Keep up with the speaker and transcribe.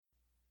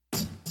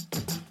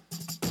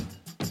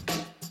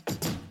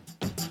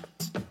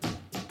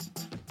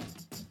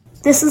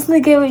This is the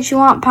Get What You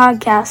Want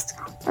podcast.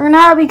 Learn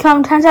how to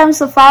become 10 times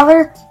the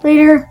father,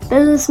 leader,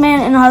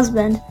 businessman, and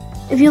husband.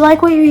 If you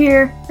like what you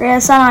hear, rate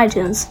us on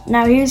iTunes.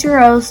 Now here's your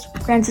host,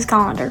 Francis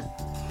Collender.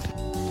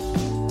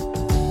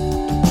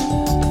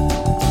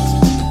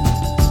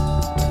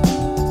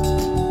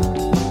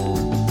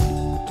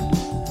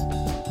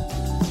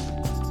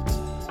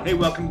 Hey,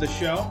 welcome to the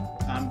show.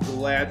 I'm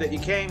glad that you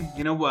came.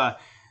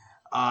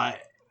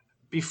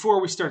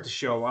 Before we start the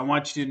show, I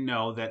want you to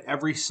know that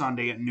every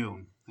Sunday at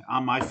noon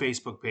on my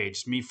Facebook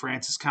page, me,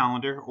 Francis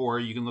Collender,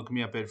 or you can look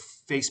me up at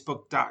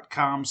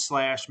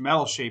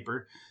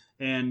facebook.com/metalshaper.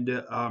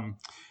 And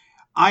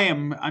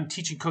I'm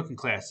teaching cooking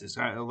classes,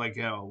 like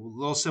a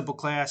little simple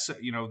class.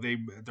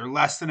 They're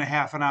less than a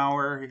half an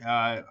hour.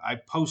 I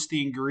post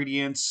the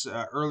ingredients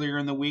earlier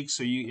in the week,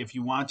 so if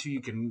you want to,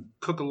 you can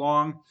cook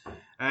along.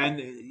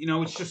 And,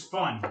 it's just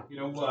fun.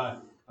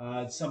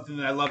 It's something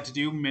that I love to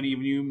do. Many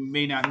of you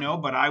may not know,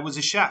 but I was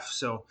a chef.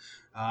 So,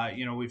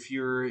 if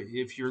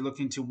you're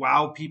looking to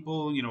wow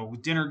people,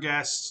 dinner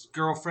guests,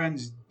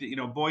 girlfriends,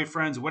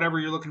 boyfriends, whatever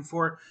you're looking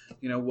for,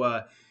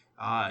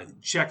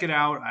 check it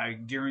out. I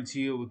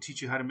guarantee it will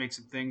teach you how to make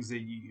some things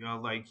that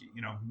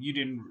you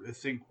didn't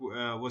think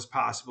was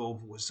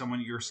possible with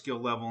someone your skill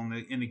level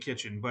in the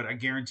kitchen, but I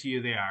guarantee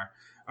you they are.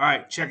 All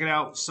right, check it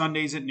out.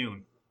 Sundays at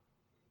noon.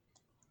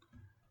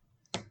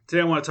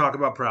 Today I want to talk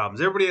about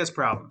problems. Everybody has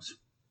problems.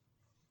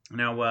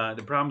 Now,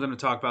 the problems I'm going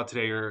to talk about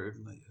today are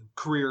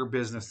career,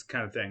 business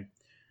kind of thing.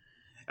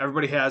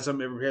 Everybody has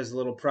them. Everybody has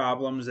little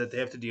problems that they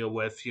have to deal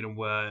with.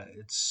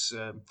 It's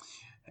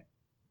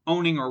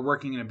owning or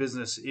working in a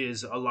business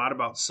is a lot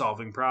about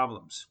solving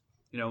problems.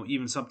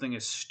 Even something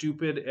as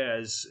stupid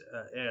as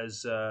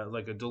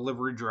like a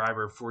delivery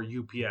driver for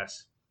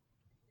UPS.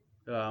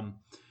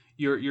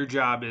 Your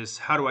job is,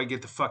 how do I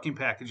get the fucking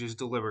packages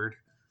delivered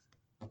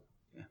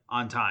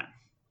on time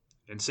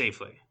and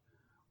safely?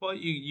 Well,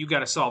 you got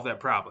to solve that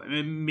problem.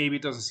 And maybe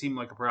it doesn't seem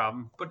like a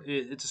problem, but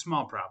it's a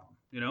small problem,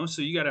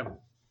 So you got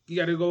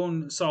to go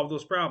and solve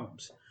those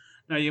problems.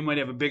 Now you might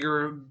have a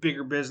bigger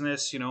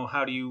business.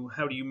 How do you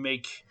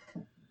make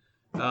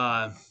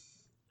money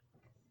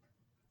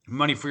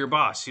for your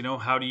boss?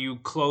 How do you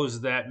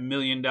close that $1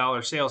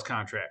 million sales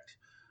contract?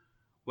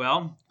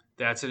 Well,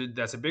 that's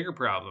a bigger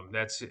problem.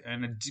 That's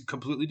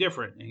completely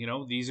different.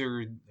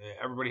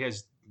 Everybody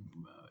has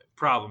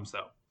problems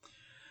though.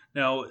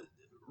 Now,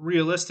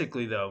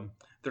 realistically, though,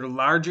 the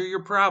larger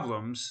your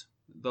problems,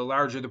 the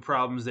larger the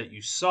problems that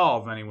you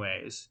solve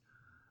anyways,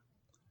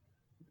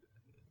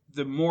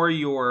 the more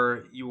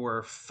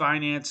your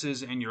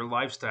finances and your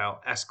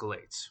lifestyle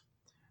escalates.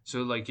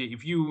 So, like,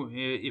 if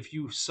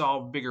you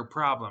solve bigger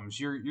problems,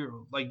 you're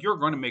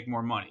going to make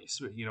more money.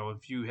 So,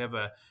 if you have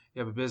a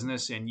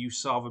business and you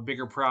solve a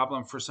bigger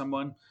problem for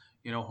someone,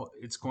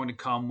 it's going to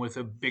come with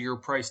a bigger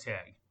price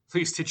tag. At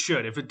least it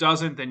should. If it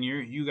doesn't, then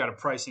you got a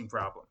pricing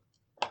problem.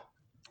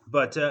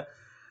 But, the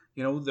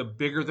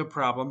bigger the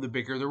problem, the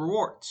bigger the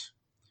rewards.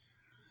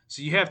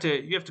 So you have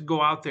to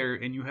go out there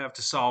and you have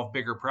to solve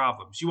bigger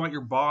problems. You want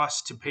your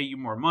boss to pay you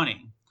more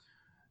money.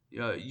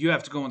 You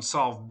have to go and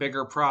solve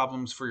bigger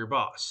problems for your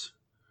boss.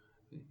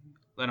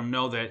 Let them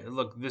know that,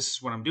 look, this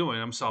is what I'm doing.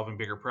 I'm solving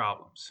bigger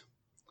problems.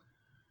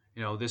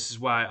 This is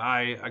why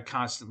I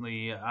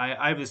constantly,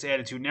 I have this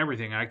attitude in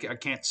everything. I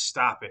can't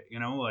stop it,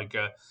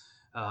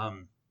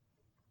 I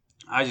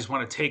just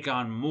want to take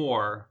on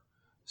more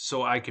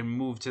so I can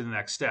move to the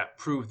next step.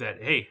 Prove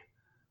that, hey,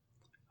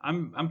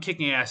 I'm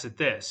kicking ass at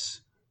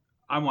this.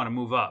 I want to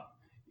move up.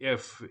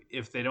 If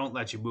they don't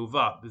let you move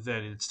up,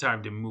 then it's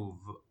time to move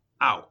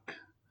out.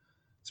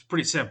 It's a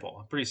pretty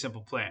simple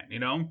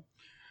plan,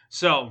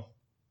 So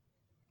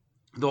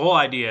the whole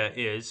idea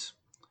is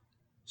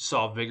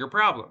solve bigger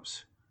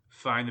problems.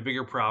 Find the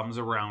bigger problems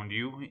around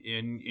you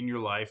in your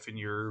life, in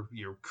your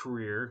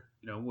career,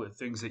 with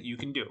things that you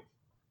can do.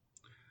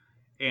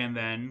 And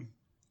then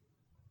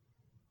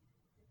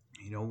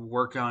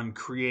work on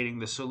creating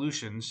the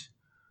solutions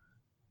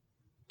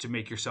to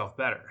make yourself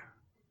better,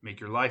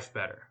 make your life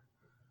better.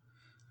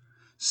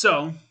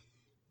 So,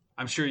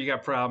 I'm sure you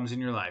got problems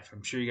in your life.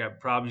 I'm sure you got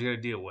problems you got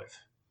to deal with.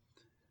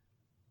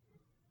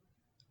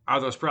 Are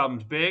those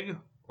problems big,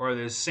 or are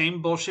they the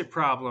same bullshit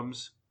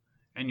problems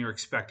and you're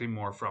expecting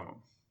more from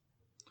them?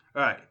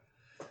 All right.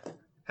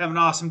 Have an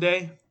awesome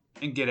day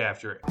and get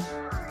after it.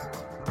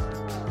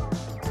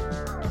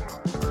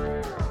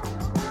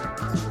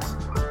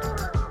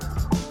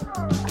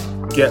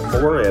 Get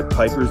more at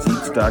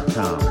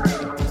piperseats.com.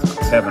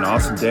 Have an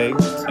awesome day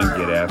and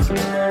get after it.